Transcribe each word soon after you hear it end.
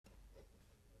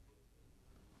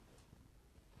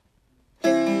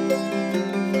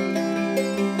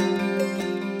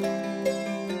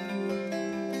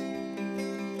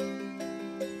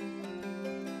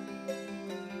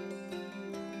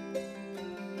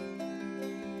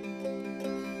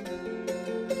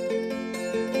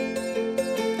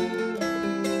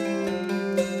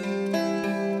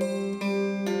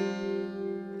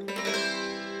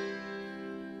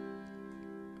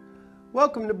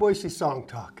Welcome to Boise Song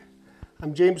Talk.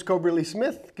 I'm James Coberly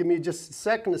Smith. Give me just a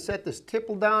second to set this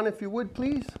tipple down, if you would,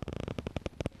 please.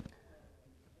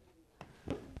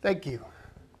 Thank you.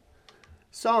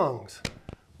 Songs.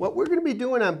 What we're going to be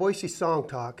doing on Boise Song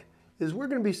Talk is we're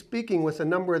going to be speaking with a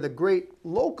number of the great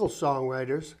local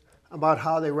songwriters about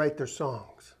how they write their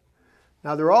songs.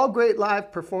 Now, they're all great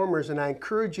live performers, and I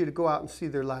encourage you to go out and see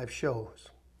their live shows.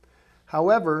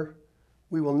 However,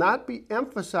 we will not be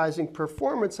emphasizing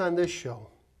performance on this show.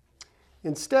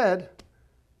 Instead,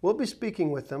 we'll be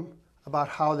speaking with them about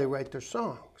how they write their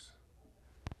songs.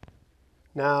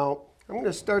 Now, I'm going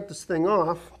to start this thing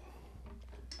off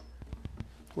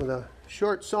with a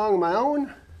short song of my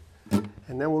own,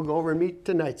 and then we'll go over and meet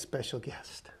tonight's special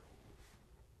guest.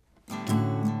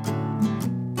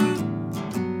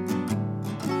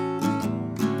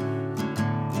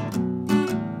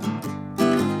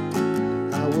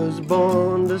 I was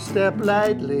born to step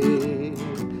lightly,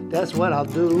 that's what I'll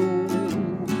do.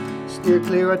 Steer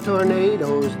clear of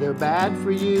tornadoes, they're bad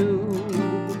for you.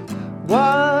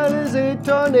 What is a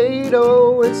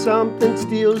tornado? It's something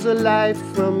steals a life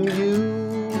from you.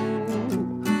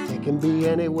 It can be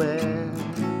anywhere.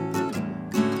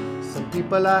 Some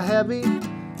people are heavy,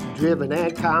 driven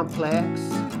and complex.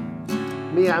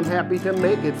 Me, I'm happy to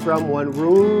make it from one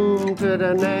room to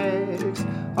the next.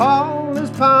 All this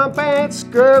pomp and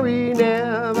scurry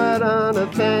never done a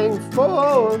thing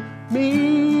for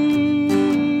me.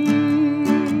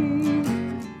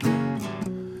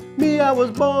 Me, I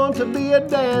was born to be a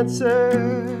dancer,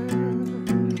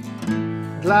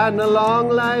 gliding along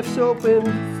life's open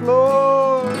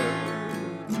floor.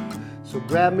 So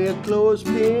grab me a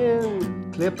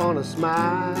clothespin, clip on a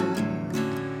smile.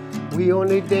 We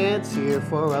only dance here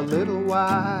for a little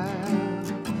while.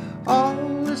 All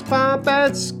this pomp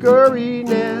and scurry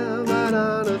never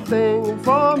done a thing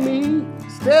for me.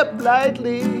 Step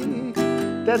lightly,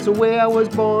 that's the way I was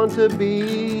born to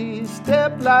be.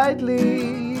 Step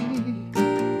lightly.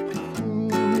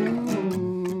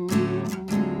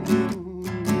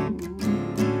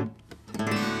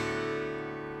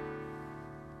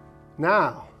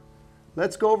 Now,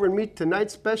 let's go over and meet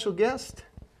tonight's special guest,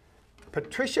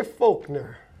 Patricia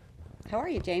Faulkner. How are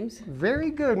you, James? Very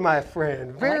good, my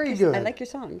friend. Very good. I like your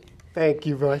song. Thank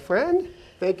you, my friend.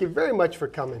 Thank you very much for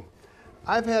coming.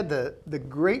 I've had the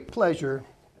great pleasure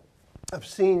of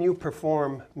seeing you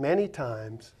perform many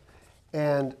times,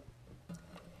 and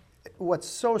what's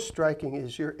so striking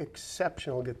is your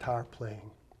exceptional guitar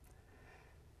playing.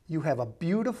 You have a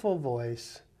beautiful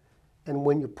voice, and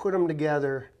when you put them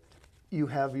together, you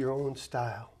have your own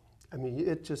style. I mean,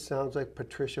 it just sounds like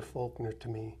Patricia Faulkner to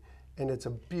me, and it's a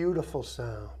beautiful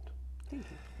sound. Thank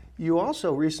you. You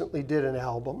also recently did an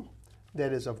album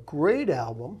that is a great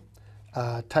album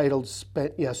titled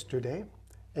Spent Yesterday,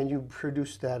 and you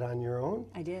produced that on your own.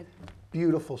 I did.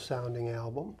 Beautiful sounding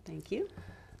album. Thank you.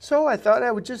 So I thought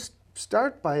I would just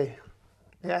start by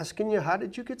asking you, how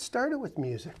did you get started with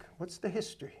music? What's the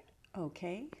history?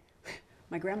 Okay.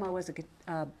 My grandma was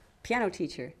a piano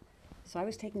teacher. So I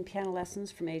was taking piano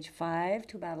lessons from age 5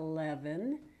 to about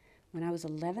 11. When I was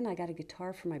 11, I got a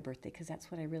guitar for my birthday because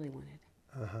that's what I really wanted.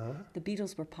 The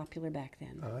Beatles were popular back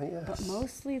then. Oh, yes. But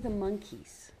mostly the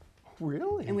Monkees.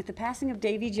 Really? And with the passing of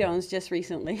Davy Jones just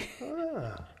recently,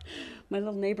 my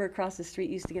little neighbor across the street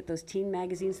used to get those teen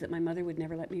magazines that my mother would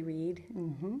never let me read.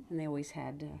 And they always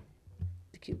had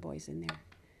the cute boys in there.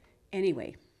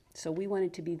 Anyway, so we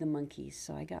wanted to be the Monkees.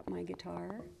 So I got my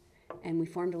guitar, and we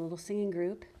formed a little singing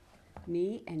group.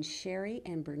 Me and Sherry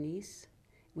and Bernice.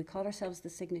 We called ourselves the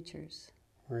Signatures.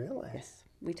 Really? Yes.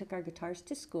 We took our guitars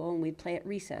to school and we'd play at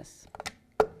recess.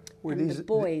 Were And these the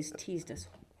boys teased us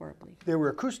horribly. They were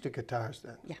acoustic guitars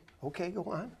then? Yeah. Okay, go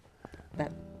on.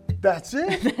 But That's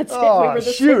it? That's it. Oh, We were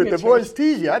the shoot, Signatures. the boys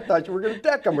tease you. I thought you were going to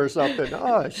deck them or something.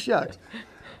 Oh, shucks.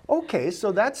 Okay,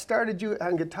 so that started you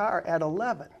on guitar at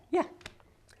 11. yeah,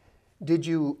 Did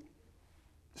you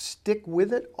stick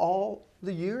with it all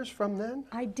the years from then?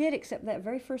 I did, except that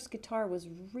very first guitar was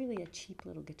really a cheap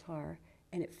little guitar,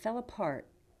 and it fell apart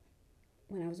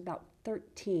when I was about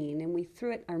 13, and we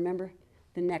threw it. I remember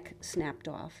the neck snapped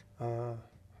off. And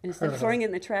instead of throwing it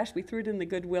in the trash, we threw it in the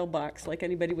Goodwill box like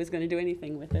anybody was going to do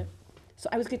anything with it. So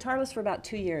I was guitarless for about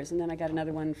 2 years, and then I got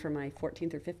another one for my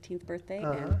 14th or 15th birthday, and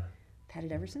I've had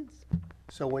it ever since.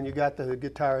 So when you got the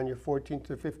guitar on your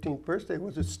 14th or 15th birthday,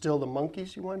 was it still the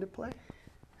Monkees you wanted to play?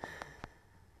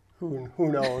 Who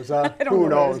knows? I don't Who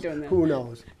know what I was knows? doing then. Who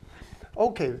knows?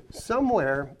 Okay,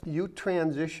 somewhere you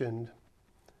transitioned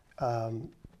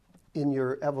in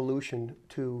your evolution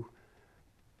to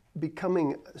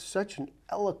becoming such an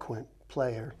eloquent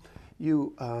player.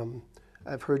 You,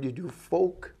 I've heard you do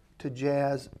folk to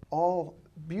jazz all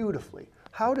beautifully.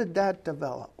 How did that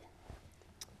develop?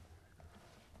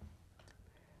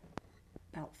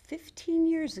 About 15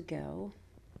 years ago,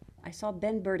 I saw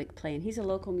Ben Burdick play, and he's a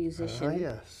local musician.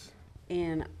 Yes.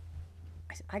 And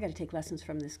I said, I got to take lessons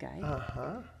from this guy.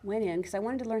 Uh-huh. Went in, because I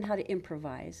wanted to learn how to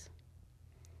improvise.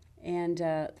 And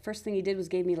the first thing he did was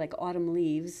gave me like Autumn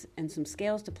Leaves and some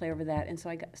scales to play over that. And so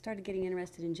I started getting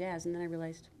interested in jazz, and then I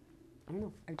realized, I don't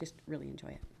know, I just really enjoy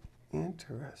it.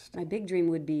 Interesting. My big dream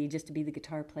would be just to be the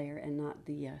guitar player and not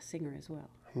the singer as well.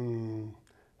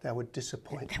 That would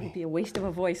disappoint That me. would be a waste of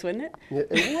a voice, wouldn't it?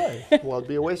 It would. Well, it'd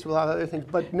be a waste of a lot of other things.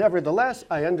 But nevertheless,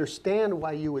 I understand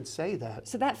why you would say that.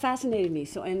 So that fascinated me.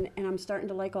 So and I'm starting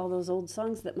to like all those old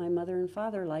songs that my mother and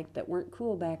father liked that weren't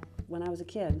cool back when I was a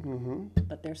kid.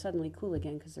 But they're suddenly cool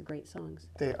again because they're great songs.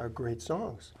 They are great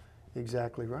songs.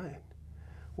 Exactly right.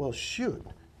 Well, shoot.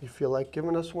 You feel like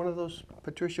giving us one of those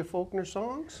Patricia Faulkner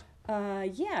songs?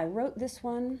 Yeah, I wrote this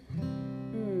one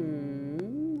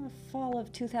the fall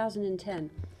of 2010.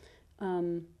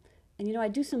 And you know, I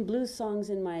do some blues songs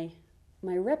in my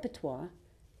repertoire,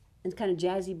 and kind of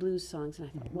jazzy blues songs. And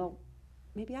I thought, well,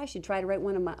 maybe I should try to write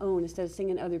one of my own instead of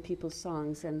singing other people's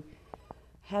songs. And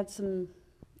had some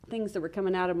things that were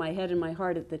coming out of my head and my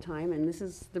heart at the time, and this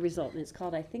is the result. And it's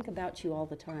called I Think About You All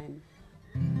the Time.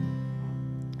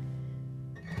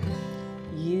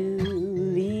 You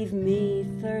leave me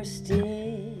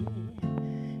thirsty,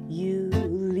 you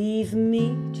leave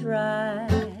me dry.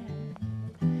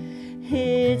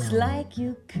 It's like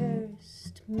you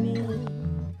cursed me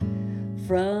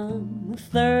from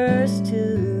thirst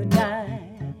to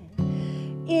die.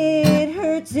 It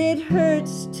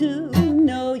hurts to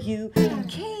know you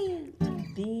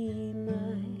can't be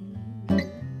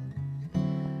mine.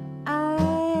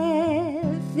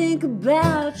 I think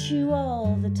about you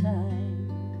all the time.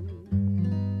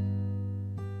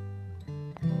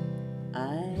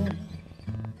 I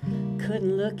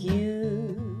couldn't look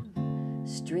you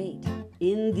straight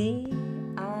in the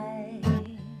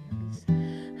eyes.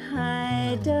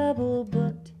 I double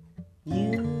booked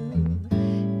you,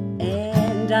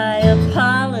 and I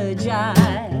apologize.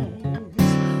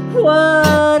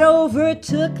 What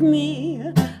overtook me,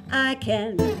 I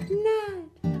cannot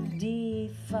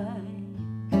define.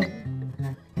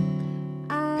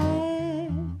 I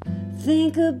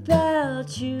think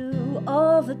about you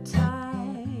all the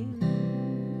time.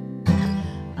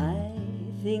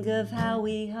 I think of how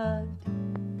we hugged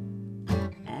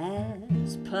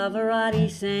as Pavarotti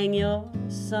sang your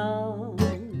song.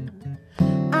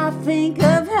 I think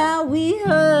of how we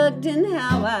hugged and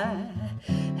how I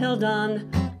held on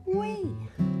way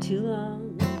too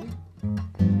long.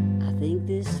 I think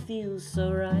this feels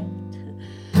so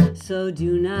right, so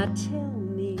do not tell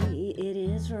me it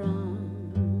is wrong.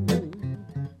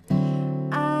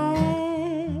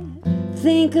 I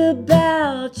think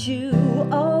about you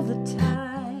all the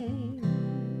time.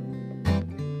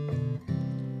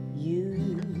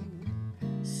 You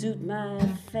suit my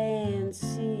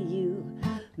fancy, you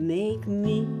make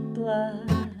me blush.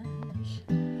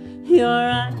 Your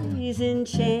eyes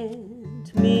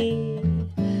enchant me.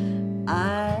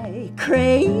 I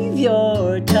crave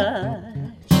your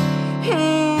touch.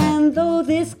 And though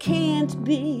this can't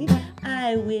be,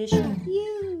 I wish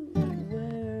you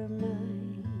were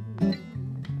mine.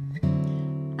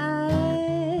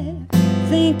 I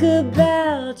think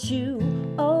about you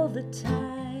all the time.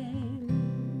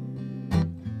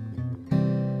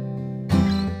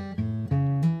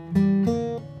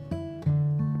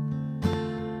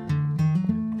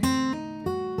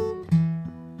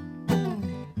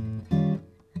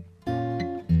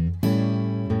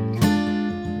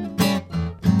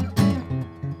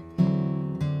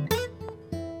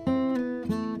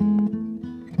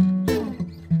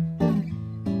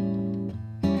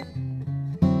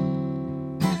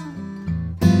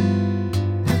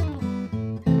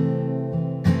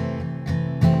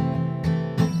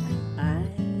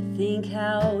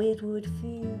 How it would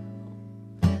feel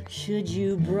should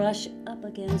you brush up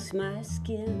against my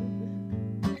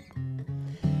skin.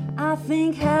 I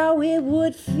think how it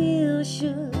would feel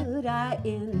should I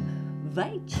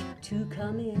invite you to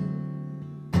come in.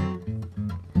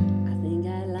 I think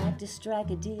I'd like to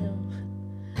strike a deal.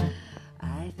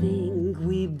 I think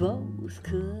we both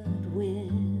could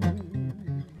win.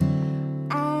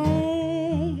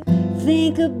 I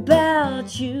think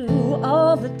about you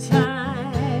all the time.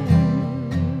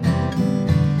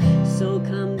 So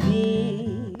come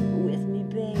be with me,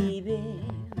 baby,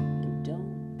 and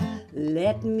don't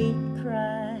let me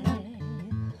cry.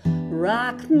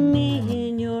 Rock me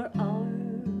in your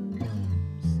arms,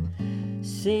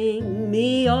 sing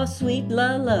me your sweet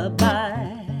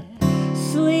lullaby.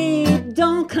 sleep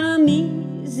don't come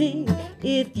easy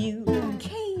if you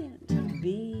can't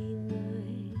be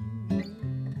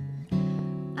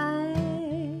mine.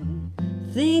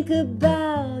 I think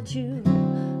about you.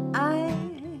 I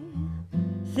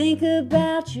think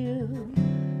about you.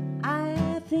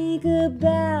 I think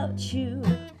about you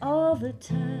all the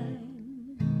time.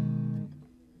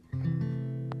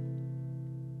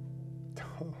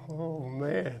 Oh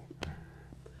man.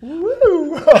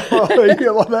 Woo! Yeah,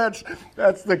 well, that's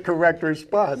the correct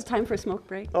response. It's time for a smoke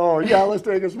break. Oh yeah, let's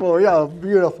take a smoke. Yeah,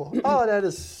 beautiful. Oh, that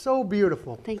is so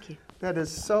beautiful. Thank you. That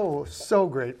is so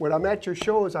great. When I'm at your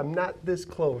shows, I'm not this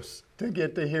close to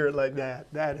get to hear it like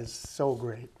that. That is so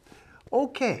great.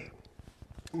 Okay,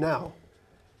 now,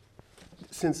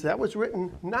 since that was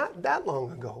written not that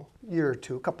long ago, year or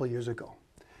two, a couple of years ago,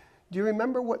 do you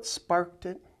remember what sparked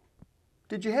it?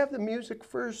 Did you have the music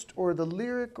first, or the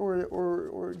lyric,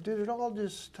 or did it all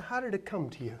just, how did it come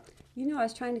to you? You know, I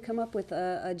was trying to come up with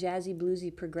a jazzy,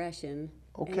 bluesy progression.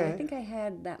 Okay. And I think I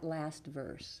had that last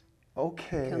verse.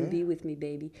 Okay. Come be with me,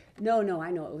 baby. No,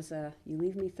 I know. It was, you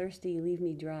leave me thirsty, you leave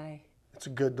me dry. That's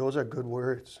good. Those are good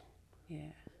words.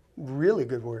 Yeah. Really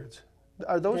good words.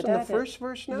 Are those in the first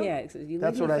verse now? Yeah. You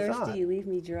That's leave me what I thirsty, thought. you leave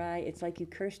me dry. It's like you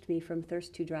cursed me from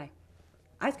thirst to dry.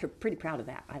 I was pretty proud of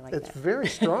that. I like It's that. very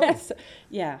strong.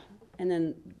 Yeah. And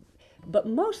then, but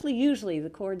mostly, usually,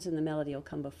 the chords and the melody will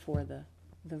come before the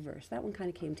verse. That one kind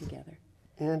of came together.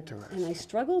 Interesting. And I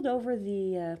struggled over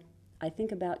the, I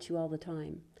think about you all the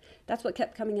time. That's what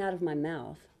kept coming out of my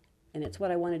mouth. And it's what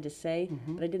I wanted to say,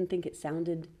 but I didn't think it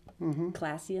sounded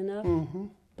classy enough.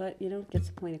 But, you know, it gets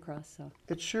the point across, so.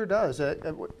 It sure does. It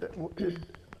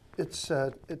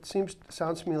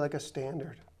sounds to me like a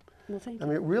standard. Well, thank I you.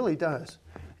 mean, it really does.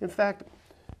 In fact,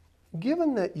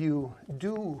 given that you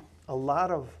do a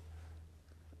lot of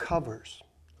covers,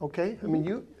 okay? I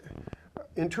mean,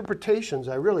 interpretations,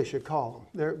 I really should call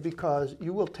them, because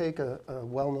you will take a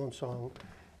well-known song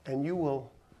and you will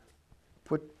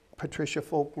put Patricia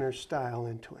Faulkner's style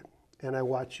into it. And I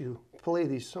watch you play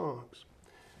these songs.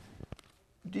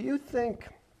 Do you think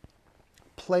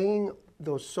playing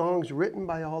those songs written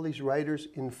by all these writers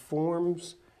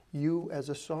informs you as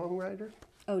a songwriter?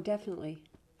 Oh, definitely.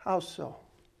 How so?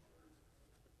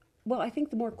 Well, I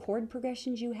think the more chord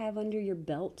progressions you have under your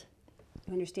belt,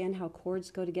 you understand how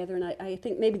chords go together. And I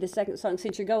think maybe the second song,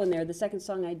 since you're going there, the second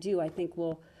song I do, I think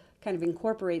will kind of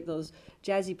incorporate those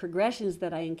jazzy progressions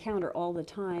that I encounter all the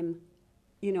time,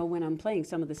 you know, when I'm playing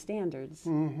some of the standards.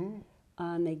 And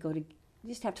they go to, you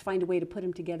just have to find a way to put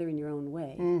them together in your own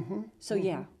way. So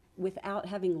yeah, without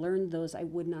having learned those, I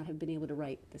would not have been able to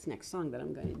write this next song that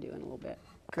I'm going to do in a little bit.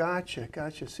 Gotcha.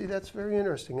 See, that's very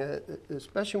interesting,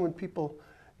 especially when people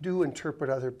do interpret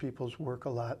other people's work a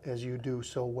lot, as you do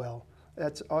so well.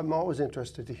 I'm always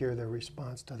interested to hear their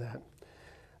response to that.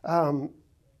 And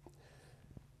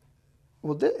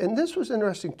this was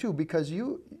interesting too, because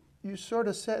you sort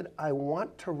of said, I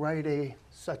want to write a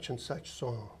such and such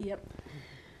song. Yep.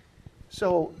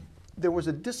 So there was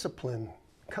a discipline,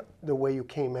 the way you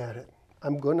came at it.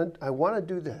 I want to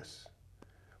do this,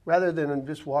 rather than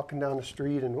just walking down the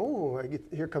street and,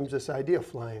 here comes this idea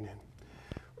flying in.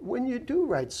 When you do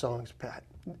write songs, Pat,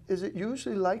 is it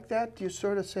usually like that? Do you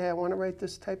sort of say, I want to write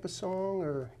this type of song,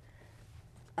 or?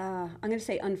 I'm going to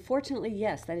say, unfortunately,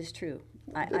 yes, that is true.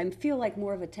 I feel like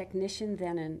more of a technician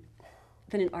than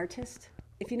an artist,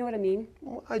 if you know what I mean.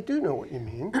 Well, I do know what you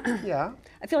mean. Yeah.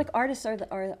 I feel like artists are the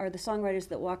songwriters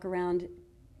that walk around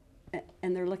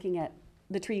and they're looking at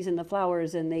the trees and the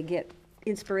flowers and they get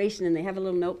inspiration and they have a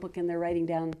little notebook and they're writing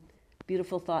down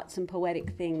beautiful thoughts and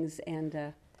poetic things,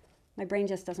 and my brain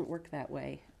just doesn't work that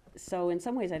way. So in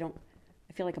some ways I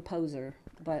feel like a poser,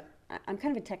 but I'm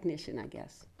kind of a technician, I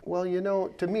guess. Well, you know,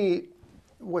 to me,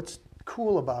 what's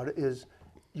cool about it is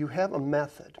you have a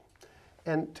method.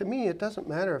 And to me, it doesn't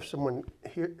matter if someone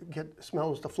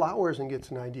smells the flowers and gets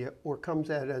an idea or comes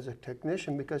at it as a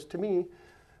technician, because to me,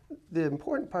 the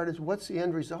important part is, what's the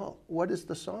end result? What is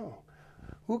the song?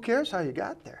 Who cares how you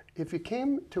got there? If you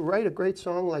came to write a great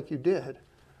song like you did,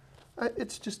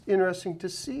 it's just interesting to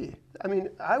see. I mean,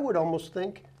 I would almost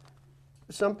think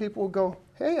some people will go,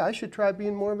 hey, I should try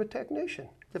being more of a technician,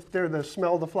 if they're the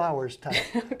smell the flowers type.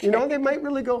 Okay. You know, they might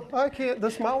really go, I can't,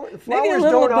 the flowers Maybe a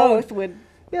little don't of always, both would.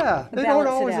 yeah, they balance don't it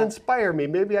always out. inspire me.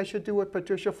 Maybe I should do what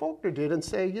Patricia Faulkner did and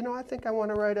say, you know, I think I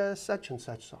want to write a such and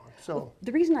such song. So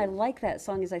The reason I like that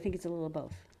song is I think it's a little of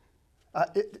both. I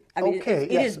mean, okay,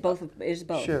 it yes. is both. It is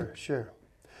both. Sure.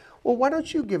 Well, why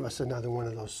don't you give us another one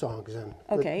of those songs then?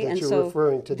 Okay, that and you're so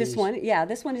referring to this these. one,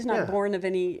 this one is not Yeah. born of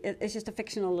any. It's just a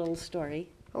fictional little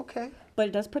story, Okay. but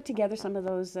it does put together some of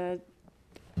those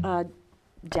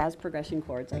jazz progression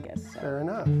chords, I guess. So. Fair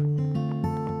enough.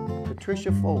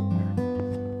 Patricia Faulkner.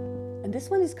 And this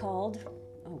one is called,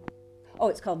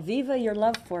 it's called Viva Your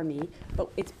Love for Me,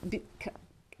 but it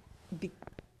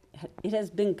has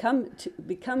be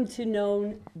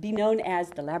known as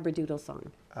the Labradoodle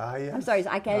song. Ah, yes. I'm sorry,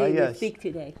 I can't even speak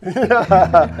today.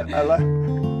 I like.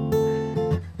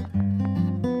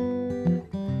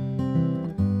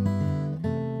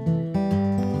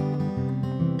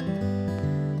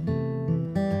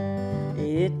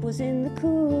 It was in the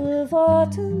cool of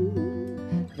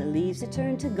autumn, the leaves had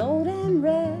turned to gold and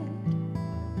red.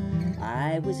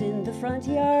 I was in the front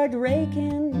yard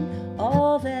raking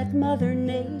all that Mother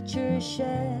Nature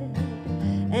shed.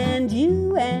 And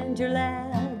you and your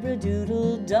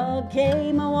Labradoodle dog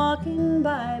came a-walking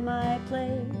by my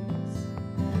place.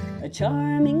 A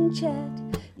charming chat,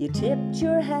 you tipped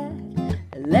your hat,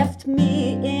 left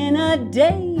me in a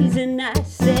daze, and I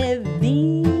said,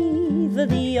 Viva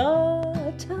the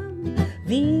autumn,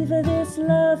 viva this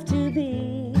love to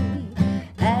be.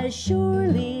 As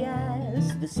surely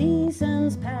as the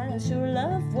seasons pass, your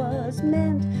love was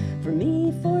meant for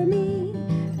me, for me.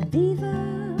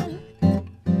 Viva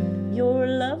your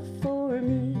love for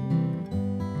me.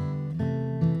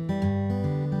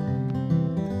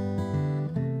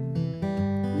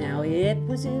 Now it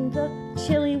was in the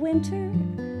chilly winter,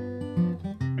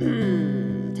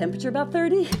 temperature about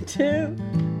 32.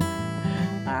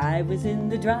 I was in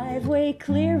the driveway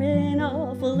clearing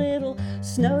off a little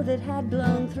snow that had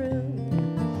blown through.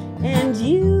 And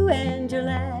you and your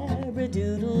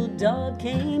Labradoodle dog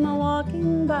came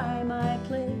a-walking by my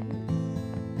place.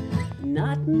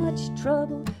 Not much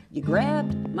trouble, you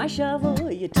grabbed my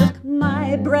shovel, you took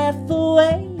my breath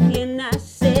away, and I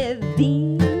said,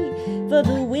 Viva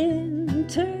the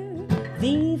winter,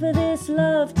 viva this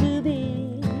love to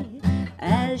be.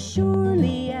 As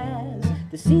surely as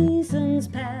the seasons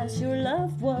pass, your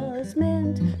love was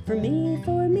meant for me,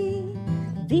 for me.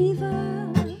 Viva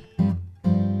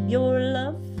your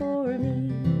love for me.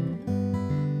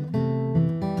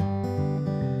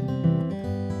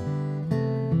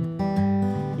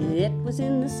 It was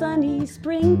in the sunny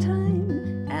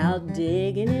springtime, out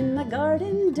digging in my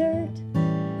garden dirt.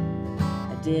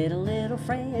 I did a little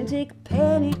frantic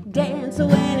panic dance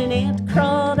when an ant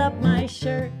crawled up my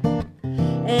shirt.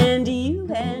 And you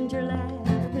and your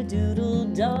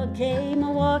Labradoodle dog came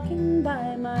a-walking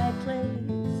by my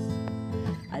place.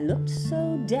 I looked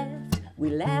so daft, we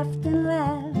laughed and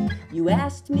laughed. You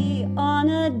asked me on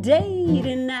a date,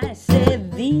 and I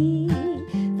said,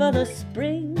 Viva the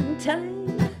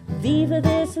springtime, viva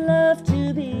this love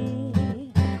to be.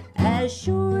 As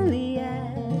surely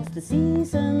as the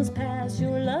seasons pass,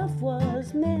 your love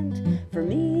was meant for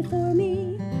me, for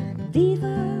me.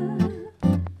 Viva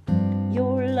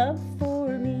your love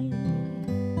for me.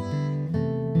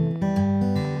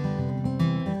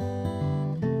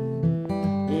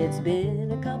 It's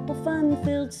been a couple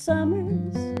fun-filled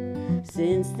summers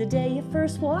since the day you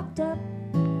first walked up.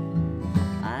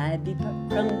 I'd become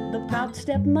the proud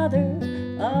stepmother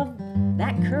of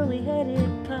that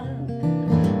curly-headed pup.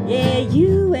 Yeah,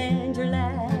 you and your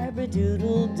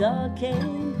Labradoodle dog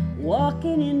came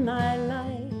walking in my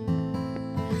life.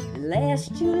 And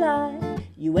last July,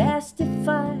 you asked if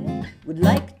I would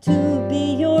like to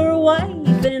be your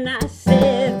wife, and I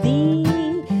said,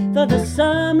 Viva the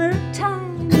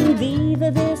summertime, viva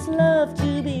this love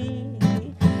to be.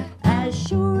 As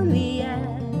surely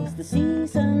as the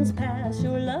seasons pass,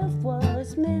 your love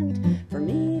was meant for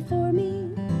me, for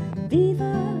me.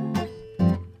 Viva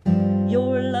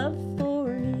your love for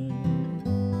me.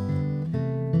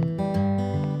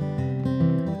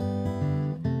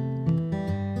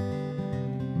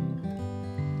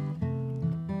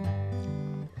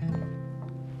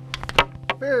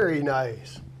 Very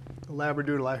nice.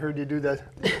 Labradoodle, I heard you do that.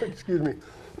 Excuse me.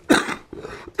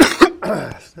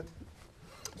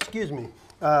 Excuse me.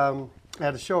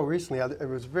 At a show recently, it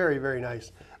was very, very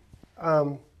nice.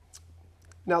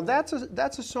 Now that's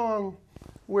a song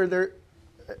where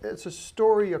it's a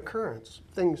story occurrence.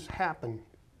 Things happen.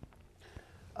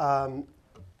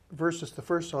 Versus the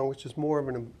first song, which is more of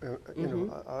an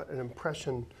an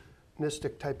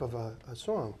impressionistic type of a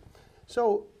song.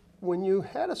 So when you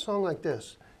had a song like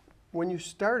this, when you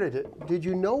started it, did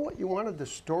you know what you wanted the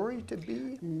story to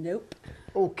be? Nope.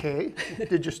 Okay.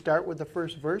 Did you start with the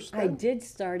first verse then? I did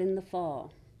start in the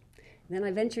fall. Then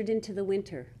I ventured into the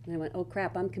winter. And I went, oh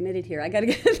crap, I'm committed here. I got to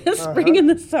get the spring and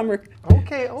the summer.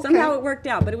 Okay. Somehow it worked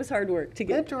out, but it was hard work to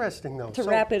get Interesting though. to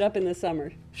wrap it up in the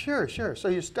summer. Sure. So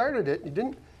you started it, you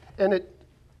didn't, and it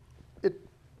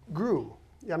grew.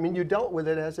 I mean, you dealt with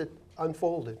it as it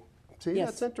unfolded. See, Yes.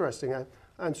 That's interesting.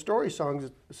 On story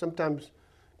songs, sometimes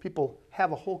people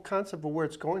have a whole concept of where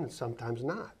it's going and sometimes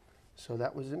not. So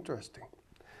that was interesting.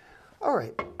 All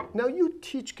right, now you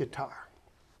teach guitar.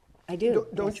 I do.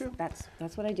 Don't Yes, you?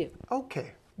 That's what I do.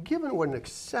 Okay, given what an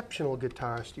exceptional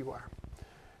guitarist you are,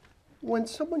 when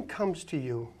someone comes to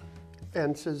you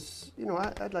and says, you know,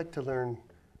 I'd like to learn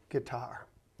guitar,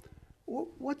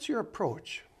 what's your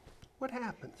approach? What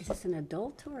happens? Is this an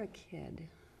adult or a kid?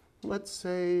 Let's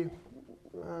say,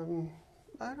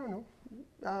 I don't know,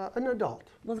 an adult.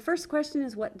 Well, the first question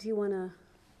is, what do you want to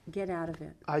get out of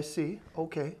it? I see,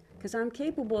 okay. Because I'm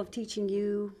capable of teaching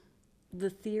you the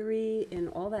theory and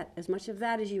all that, as much of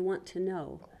that as you want to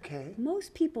know. Okay,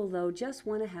 Most people, though, just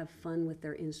want to have fun with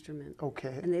their instrument.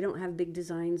 okay. And they don't have big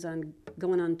designs on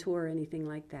going on tour or anything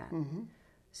like that.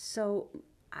 So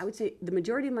I would say the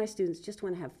majority of my students just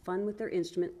want to have fun with their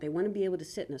instrument. They want to be able to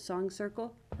sit in a song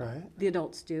circle, Right, the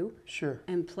adults do, sure.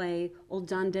 and play old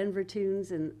John Denver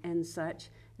tunes and such.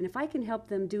 And if I can help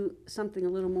them do something a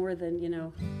little more than, you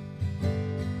know,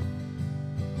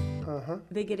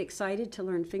 they get excited to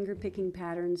learn finger picking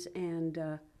patterns and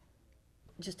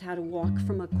just how to walk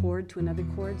from a chord to another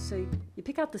chord. So you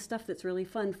pick out the stuff that's really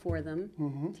fun for them,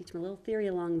 teach them a little theory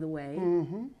along the way,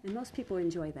 and most people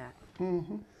enjoy that.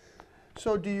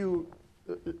 So do you,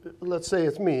 let's say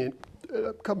it's me,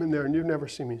 come in there and you've never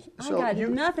seen me. So I got you,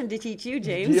 nothing to teach you,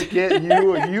 James.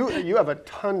 you have a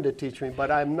ton to teach me, but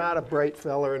I'm not a bright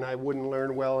feller and I wouldn't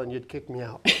learn well and you'd kick me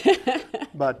out.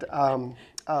 But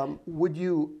would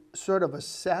you sort of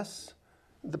assess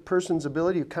the person's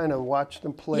ability? You kind of watch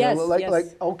them play? Yes, like, yes. like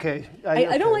okay.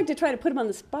 I don't like to try to put them on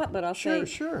the spot, but I'll say,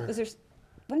 Sure.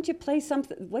 why don't you play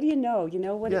something? What do you know? You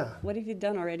know, what Yeah. what have you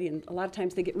done already? And a lot of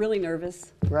times they get really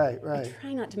nervous. Right. I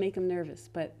try not to make them nervous,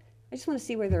 but I just want to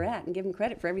see where they're at and give them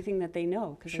credit for everything that they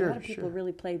know, because a lot of people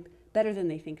really play better than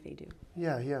they think they do.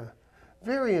 Yeah.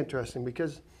 Very interesting,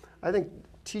 because I think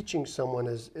teaching someone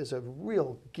is a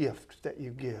real gift that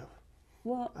you give.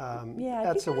 Well,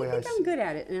 that's the way I think I I'm good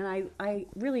at it, and I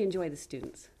really enjoy the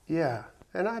students. Yeah,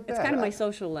 and I bet. It's kind of my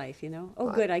social life, you know.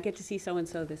 Oh, good, I get to see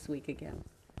so-and-so this week again.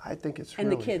 I think it's And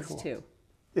really the kids, cool. too.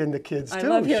 And the kids, too, I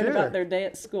love hearing sure. about their day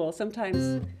at school.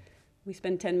 Sometimes we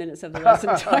spend 10 minutes of the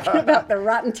lesson talking about the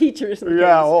rotten teachers. And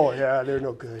Yeah, things. they're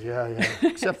no good, yeah.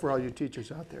 Except for all you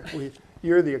teachers out there.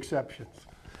 You're the exceptions.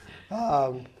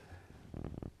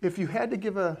 If you had to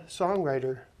give a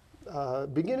songwriter,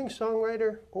 beginning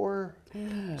songwriter or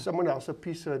someone else, a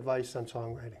piece of advice on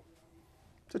songwriting?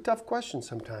 It's a tough question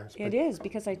sometimes. It is,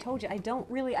 because I told you, I don't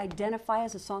really identify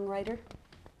as a songwriter.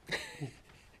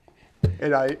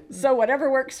 And So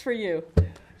whatever works for you.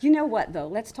 You know what, though?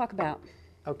 Let's talk about,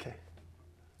 okay.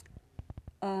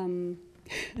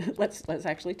 let's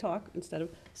actually talk instead of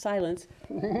silence.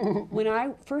 When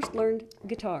I first learned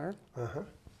guitar, a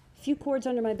few chords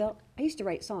under my belt, I used to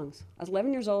write songs. I was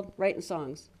 11 years old, writing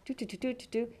songs.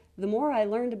 The more I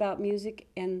learned about music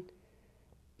and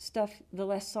stuff, the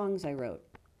less songs I wrote.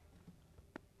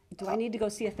 Do I need to go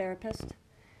see a therapist?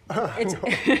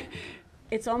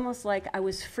 It's almost like I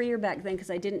was freer back then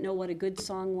because I didn't know what a good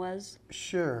song was.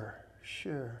 Sure.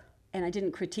 And I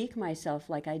didn't critique myself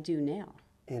like I do now.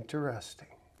 Interesting.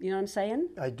 You know what I'm saying?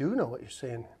 I do know what you're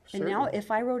saying. And now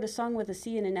if I wrote a song with a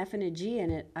C and an F and a G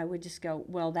in it, I would just go,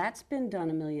 well, that's been done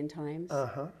a million times.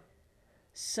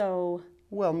 So...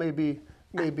 Well, maybe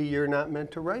you're not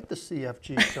meant to write the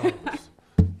CFG songs.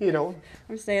 You know.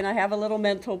 I'm saying I have a little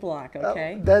mental block,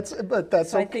 okay? That's So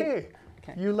I think- okay.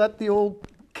 okay. You let the old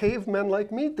cavemen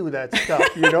like me do that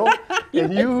stuff, you know?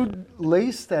 And you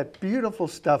lace that beautiful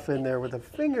stuff in there with the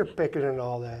finger picking and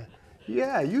all that.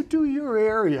 Yeah, you do your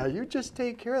area. You just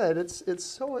take care of that. It's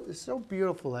so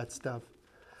beautiful, that stuff.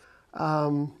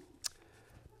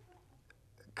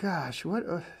 Gosh, what?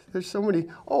 There's so many.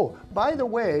 Oh, by the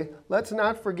way, let's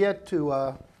not forget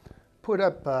to put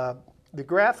up the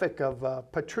graphic of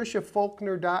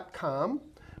patriciafaulkner.com.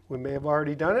 We may have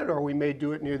already done it, or we may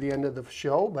do it near the end of the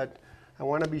show, but I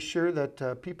want to be sure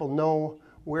that people know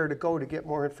where to go to get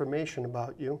more information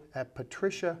about you at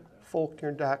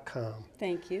patriciafaulkner.com.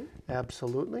 Thank you.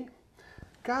 Absolutely.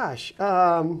 Gosh,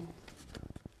 why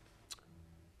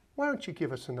don't you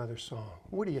give us another song?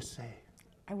 What do you say?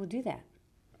 I will do that.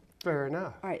 Fair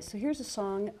enough. All right, so here's a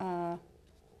song.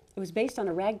 It was based on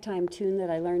a ragtime tune that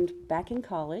I learned back in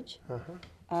college.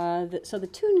 So the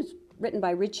tune is written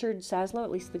by Richard Saslow,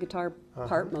 at least the guitar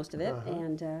part, most of it,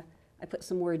 and I put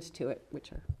some words to it,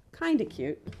 which are kind of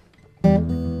cute.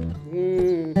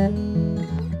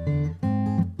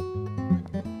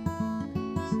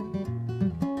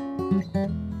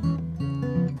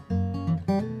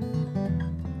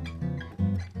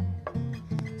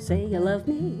 Say you love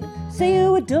me, say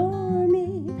you adore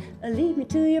me, lead me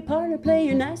to your parlor, play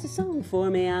your nicest song for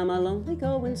me. I'm a lonely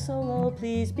going solo,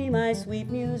 please be my sweet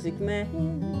music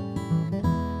man.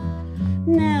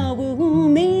 Now woo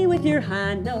me with your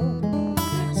high note,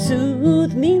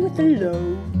 soothe me with the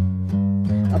low.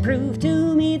 Prove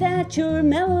to me that your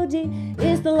melody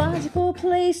is the logical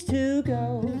place to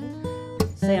go.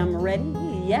 Say I'm ready,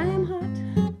 yeah I'm hot.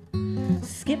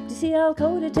 Skip to see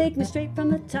Alcoda, take me straight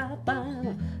from the top. I'm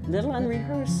a little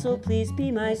unrehearsed, so please be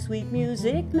my sweet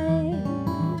music man.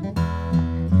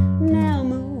 Now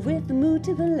move with the mood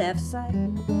to the left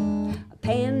side,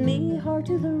 pan me hard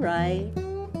to the right.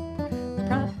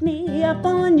 Prop me up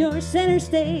on your center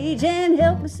stage and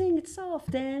help me sing it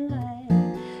soft and light.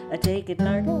 I take it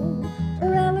largo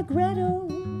or allegretto.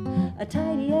 I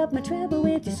tidy up my treble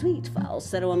with your sweet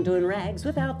falsetto. I'm doing rags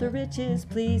without the riches.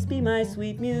 Please be my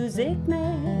sweet music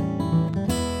man.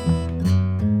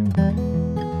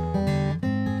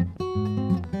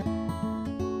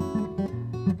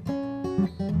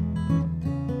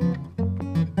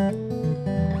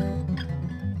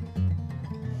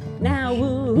 Now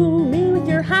woo me with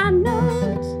your high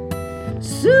notes,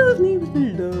 soothe me with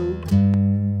the low.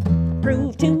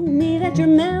 Prove to me that your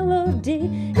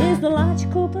melody is the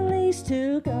logical place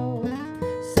to go.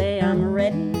 Say I'm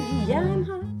ready, yeah I'm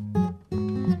hot.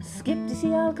 Skip to see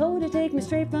Alcoda, take me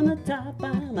straight from the top.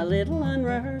 I'm a little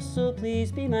unrehearsed, so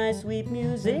please be my sweet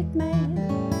music man.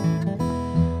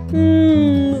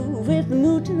 Move with the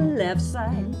mood to the left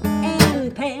side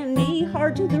and pan me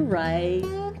hard to the right.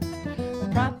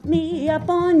 Prop me up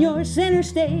on your center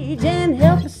stage and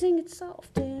help us sing it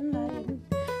soft and light.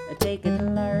 Take it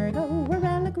largo or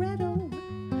allegretto.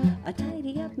 I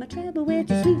tidy up my treble with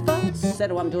your sweet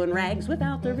falsetto. I'm doing rags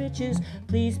without the riches.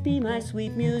 Please be my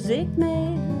sweet music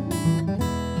man.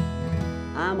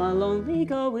 I'm a lonely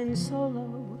going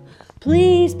solo.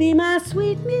 Please be my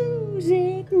sweet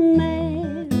music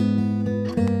man.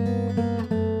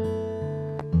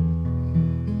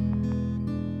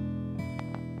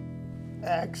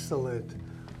 Excellent.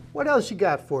 What else you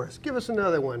got for us? Give us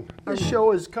another one. This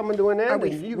show is coming to an end.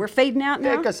 We're fading out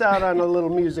now? Take us out on a little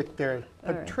music there.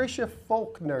 Patricia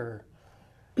Faulkner.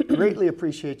 Greatly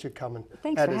appreciate you coming.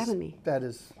 Thanks for having me. That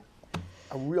is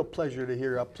a real pleasure to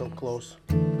hear up so close.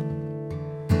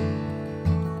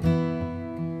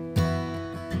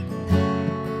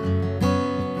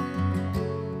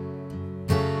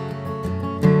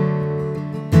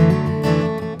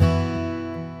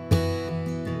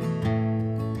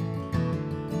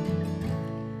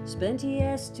 Spent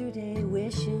yesterday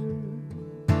wishing,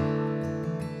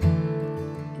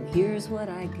 and here's what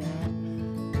I got.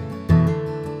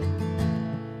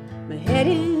 My head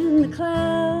in the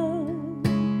clouds,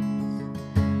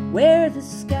 where the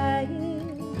sky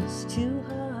is too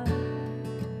hot,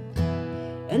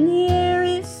 and the air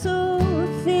is so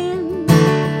thin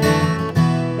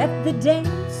that the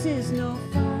dance is no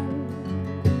fun.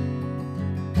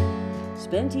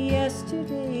 Spent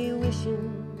yesterday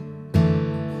wishing,